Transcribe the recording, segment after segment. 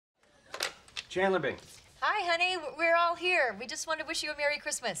Chandler Bing. Hi, honey. We're all here. We just wanted to wish you a Merry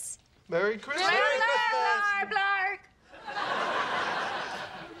Christmas. Merry Christmas! Merry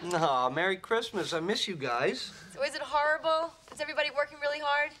Christmas! Aw, Merry Christmas. I miss you guys. So is it horrible? Is everybody working really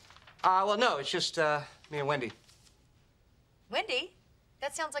hard? Well, no, it's just me and Wendy. Wendy?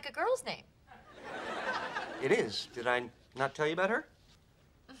 That sounds like a girl's name. It is. Did I not tell you about her?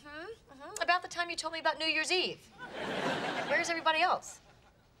 About the time you told me about New Year's Eve. Where's everybody else?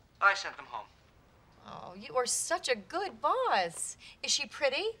 I sent them home. Oh, you are such a good boss. Is she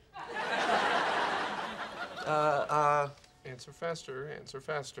pretty? Answer faster, answer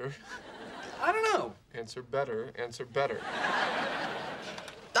faster. I don't know. Answer better, answer better.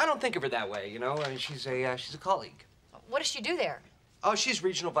 I don't think of her that way, you know? I mean, she's a colleague. What does she do there? Oh, she's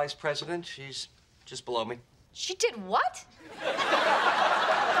regional vice president. She's just below me. She did what?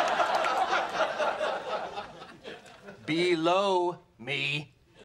 Below me.